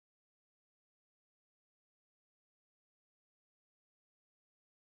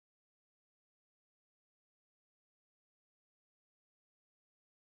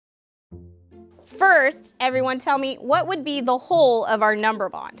First, everyone tell me, what would be the whole of our number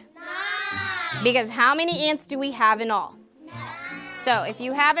bond? 9. Because how many ants do we have in all? 9. So if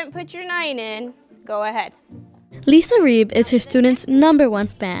you haven't put your 9 in, go ahead. Lisa Reeb is her students' #1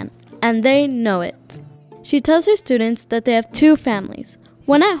 fan, and they know it. She tells her students that they have 2 families,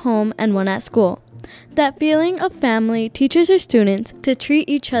 one at home and one at school. That feeling of family teaches her students to treat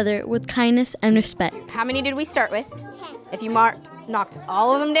each other with kindness and respect. How many did we start with? 10. If you knocked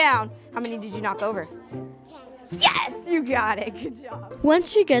all of them down, how many did you knock over? 10. Yes, you got it. Good job.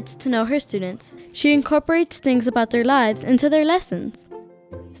 Once she gets to know her students, she incorporates things about their lives into their lessons.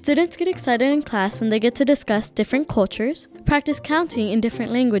 Students get excited in class when they get to discuss different cultures, practice counting in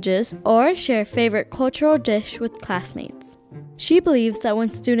different languages, or share a favorite cultural dish with classmates. She believes that when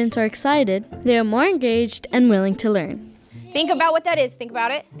students are excited, they are more engaged and willing to learn. Think about what that is. Think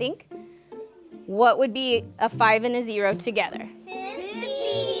about it. Think. What would be a 5 and a 0 together?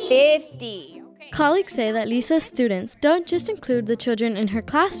 50. 50. Okay. Colleagues say that Lisa's students don't just include the children in her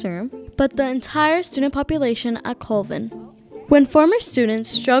classroom, but the entire student population at Colvin. When former students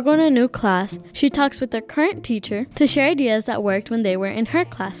struggle in a new class, she talks with their current teacher to share ideas that worked when they were in her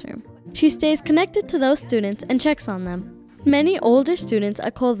classroom. She stays connected to those students and checks on them. Many older students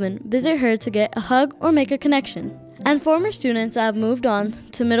at Colvin visit her to get a hug or make a connection. And former students that have moved on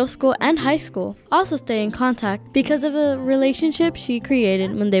to middle school and high school also stay in contact because of a relationship she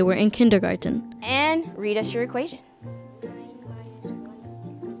created when they were in kindergarten. And read us your equation.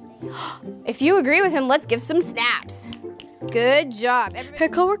 If you agree with him, let's give some snaps. Good job. Her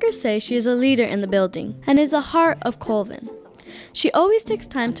coworkers say she is a leader in the building and is the heart of Colvin. She always takes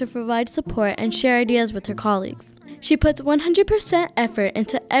time to provide support and share ideas with her colleagues. She puts 100% effort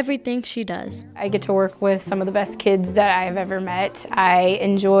into everything she does. I get to work with some of the best kids that I've ever met. I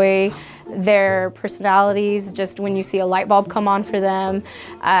enjoy their personalities, just when you see a light bulb come on for them.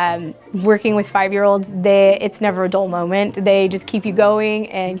 Working with 5-year-olds, it's never a dull moment. They just keep you going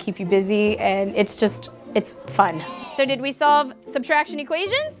and keep you busy, and it's fun. So did we solve subtraction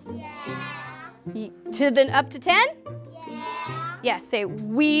equations? Yeah. Up to 10? Yeah. Yes, say,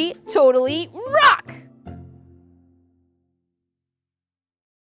 we totally rock!